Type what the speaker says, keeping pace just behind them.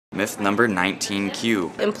Myth number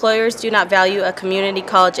 19Q. Employers do not value a community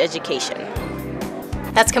college education.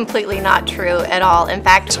 That's completely not true at all. In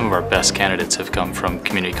fact, some of our best candidates have come from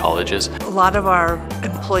community colleges. A lot of our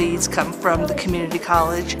employees come from the community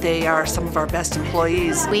college. They are some of our best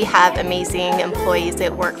employees. We have amazing employees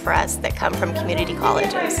that work for us that come from community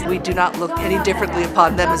colleges. We do not look any differently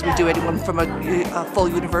upon them as we do anyone from a full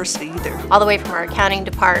university either. All the way from our accounting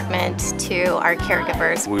department to our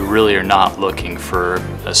caregivers. We really are not looking for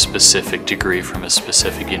a specific degree from a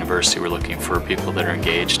specific university. We're looking for people that are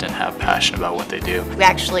engaged and have passion about what they do. We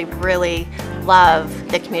actually really love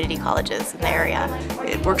the community colleges in the area.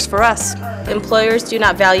 It works for us. Employers do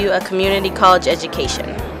not value a community college education.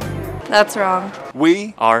 That's wrong.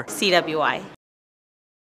 We are CWI.